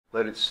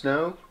Let It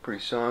Snow,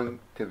 pretty song.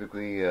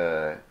 Typically,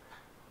 I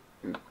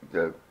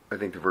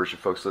think the version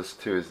folks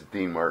listen to is the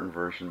Dean Martin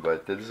version,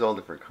 but this is all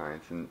different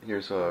kinds. And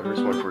here's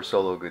one for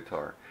solo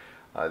guitar.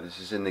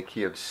 This is in the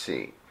key of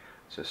C.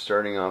 So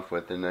starting off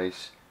with a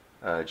nice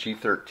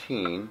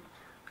G13.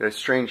 Got a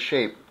strange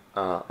shape.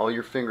 All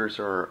your fingers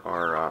are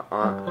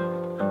on.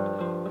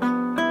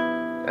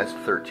 That's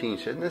 13.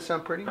 So doesn't that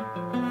sound pretty?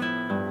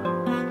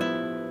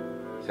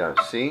 So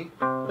C,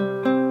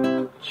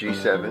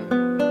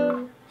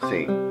 G7,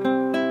 C.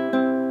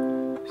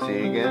 C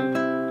again.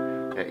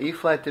 Now E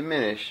flat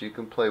diminished, you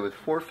can play with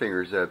 4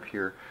 fingers up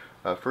here.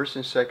 First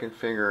and second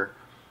finger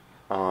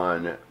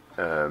on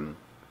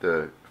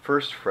the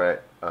first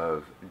fret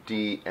of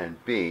D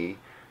and B.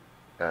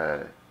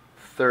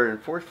 Third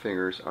and fourth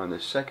fingers on the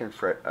second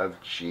fret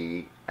of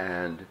G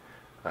and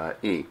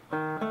E.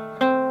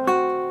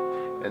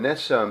 And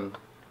that's an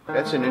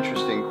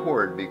interesting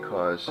chord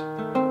because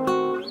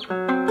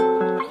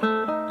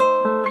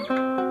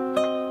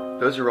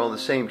those are all the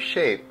same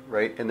shape,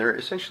 right? And they're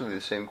essentially the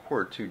same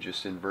chord too,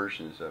 just in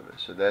versions of it.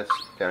 So that's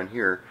down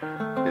here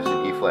is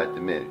an E flat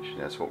diminished,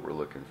 and that's what we're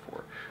looking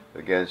for.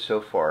 Again,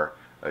 so far,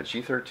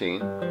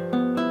 G13,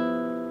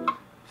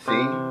 C,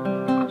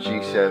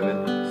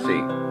 G7, C,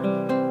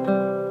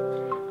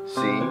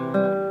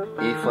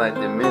 E flat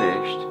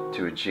diminished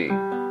to a G.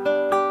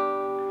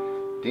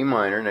 D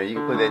minor, now you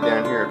can play that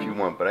down here if you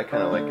want, but I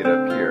kind of like it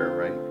up here,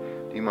 right?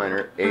 D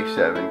minor,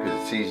 A7,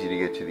 because it's easy to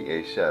get to the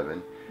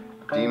A7.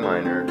 D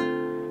minor,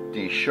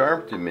 D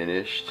sharp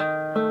diminished,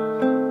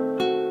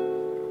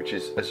 which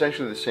is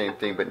essentially the same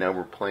thing, but now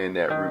we're playing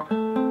that root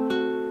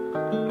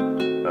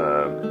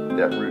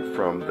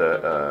from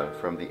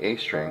the A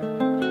string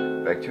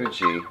back to a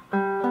G,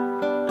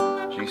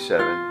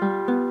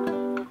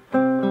 G7,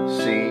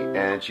 C,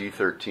 and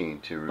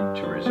G13 to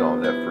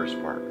resolve that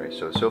first part, right?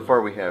 So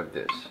far we have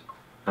this.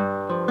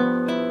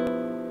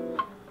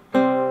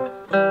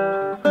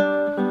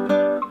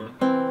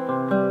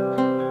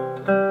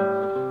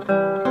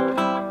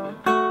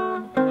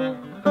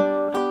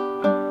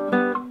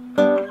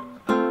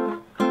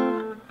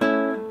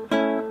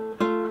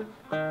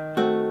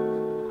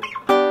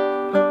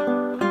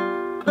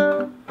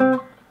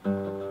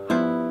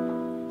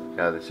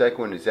 Now the second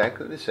one is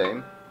exactly the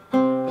same. C,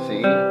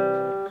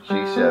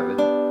 G7,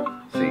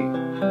 C.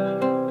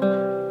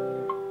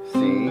 C,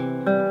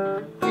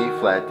 E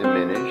flat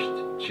diminished,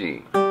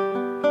 G.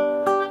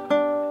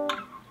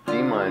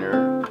 D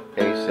minor,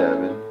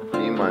 A7, D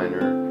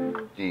minor,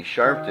 D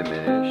sharp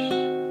diminished,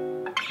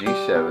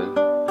 G7,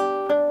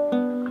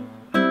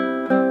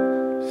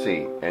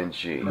 C, and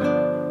G.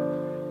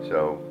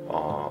 So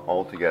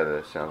all together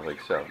that sounds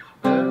like so.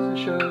 Doesn't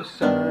show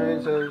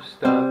signs of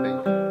stopping.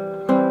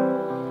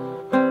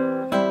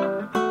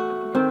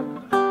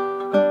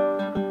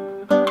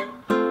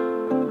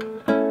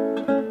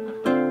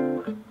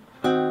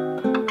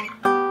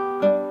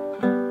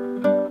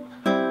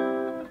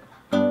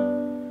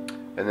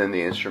 And then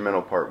the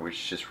instrumental part,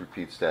 which just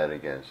repeats that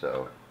again.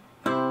 So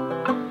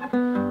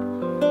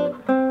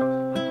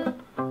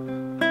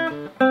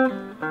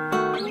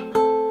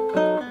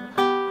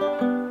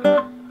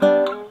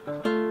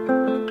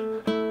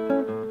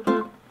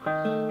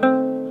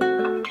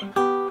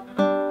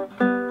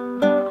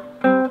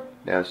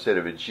now instead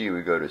of a G,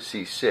 we go to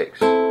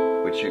C6,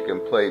 which you can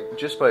play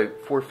just by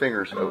 4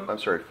 fingers. Oh, I'm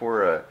sorry,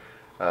 4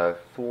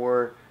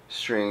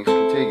 strings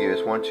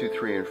contiguous, 1, 2,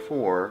 3, and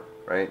 4,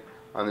 right?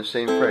 On the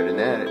same fret, and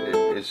that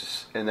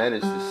is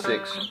the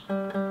 6.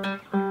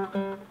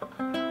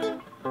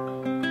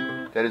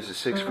 That is the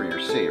 6 for your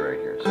C right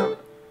here. So,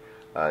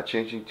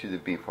 changing to the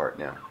B part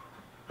now.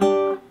 G,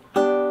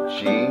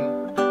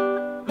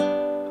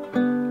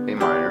 A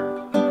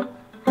minor,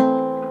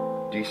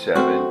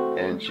 D7,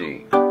 and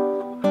G.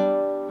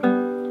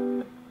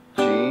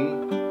 G,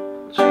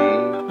 G,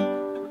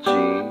 G.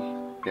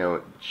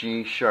 Now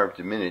G sharp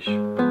diminished.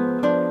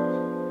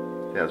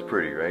 Sounds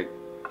pretty, right?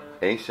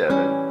 A7.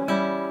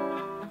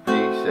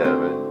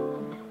 D7,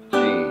 G,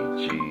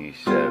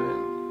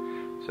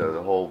 G7. So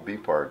the whole B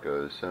part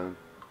goes. Now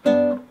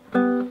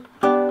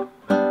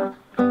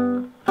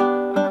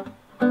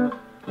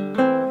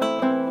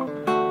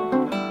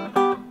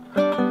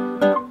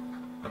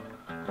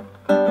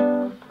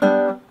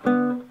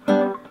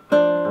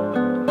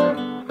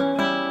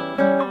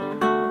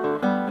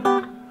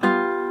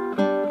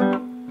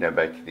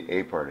back to the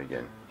A part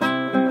again.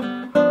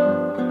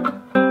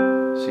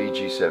 C,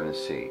 G7,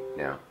 C.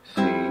 Now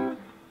C,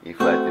 E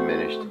flat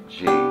diminished,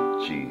 G,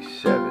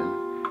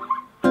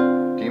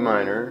 G7, D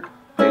minor,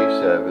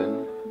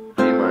 A7,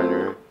 D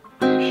minor,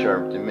 D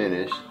sharp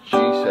diminished,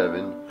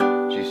 G7,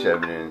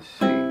 G7, and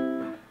C.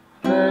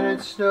 Let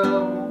it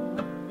snow,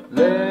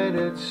 let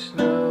it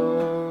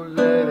snow,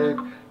 let it.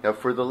 Now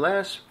for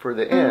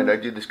the end, I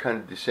do this kind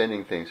of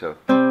descending thing. So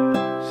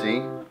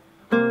C,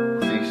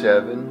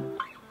 C7,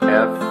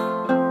 F,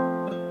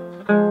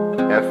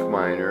 F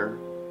minor,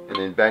 and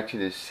then back to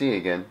this C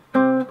again.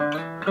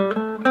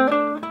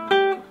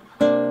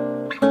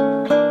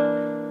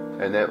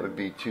 And and that would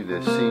be to the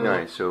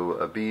C9. So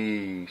a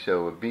B9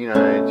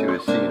 to a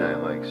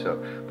C9, like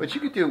so. But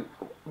you could do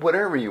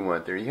whatever you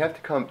want there. You have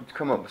to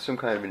come up with some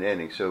kind of an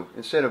ending. So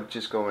instead of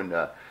just going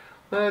let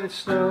it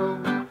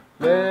snow,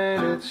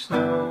 let it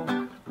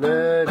snow,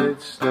 let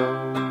it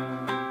snow.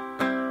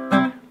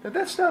 Now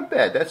that's not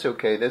bad. That's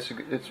okay. It's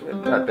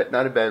not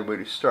a bad way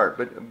to start.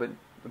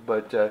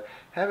 But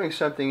having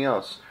something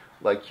else,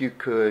 like you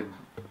could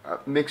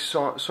mix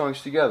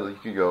songs together. You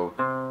could go.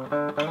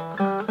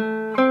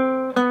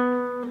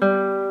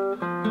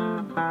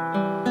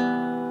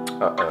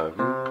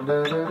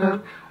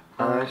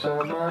 I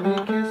saw Mommy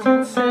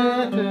kissing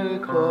Santa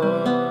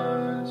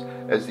Claus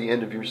as the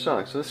end of your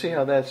song. So let's see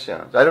how that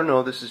sounds. I don't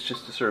know. This is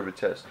just a sort of a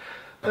test.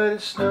 Let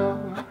it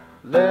snow,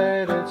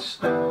 let it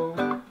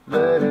snow,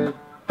 let it.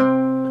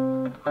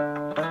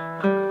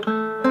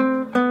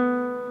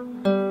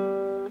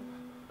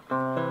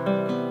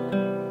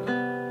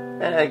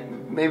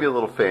 Maybe a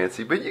little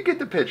fancy, but you get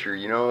the picture.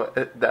 You know,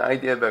 the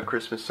idea about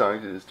Christmas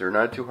songs is they're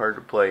not too hard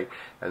to play,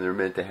 and they're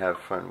meant to have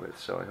fun with.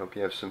 So I hope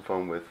you have some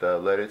fun with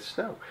Let It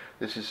Snow.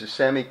 This is a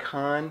Sammy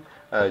Cahn,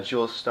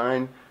 Jill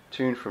Stein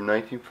tune from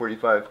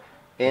 1945,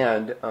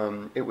 and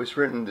it was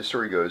written, the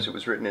story goes, it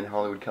was written in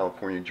Hollywood,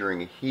 California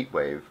during a heat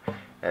wave,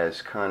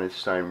 as Cahn and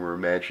Stein were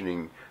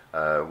imagining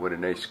what a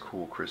nice,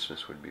 cool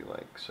Christmas would be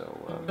like.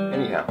 So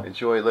anyhow,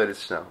 enjoy Let It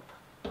Snow.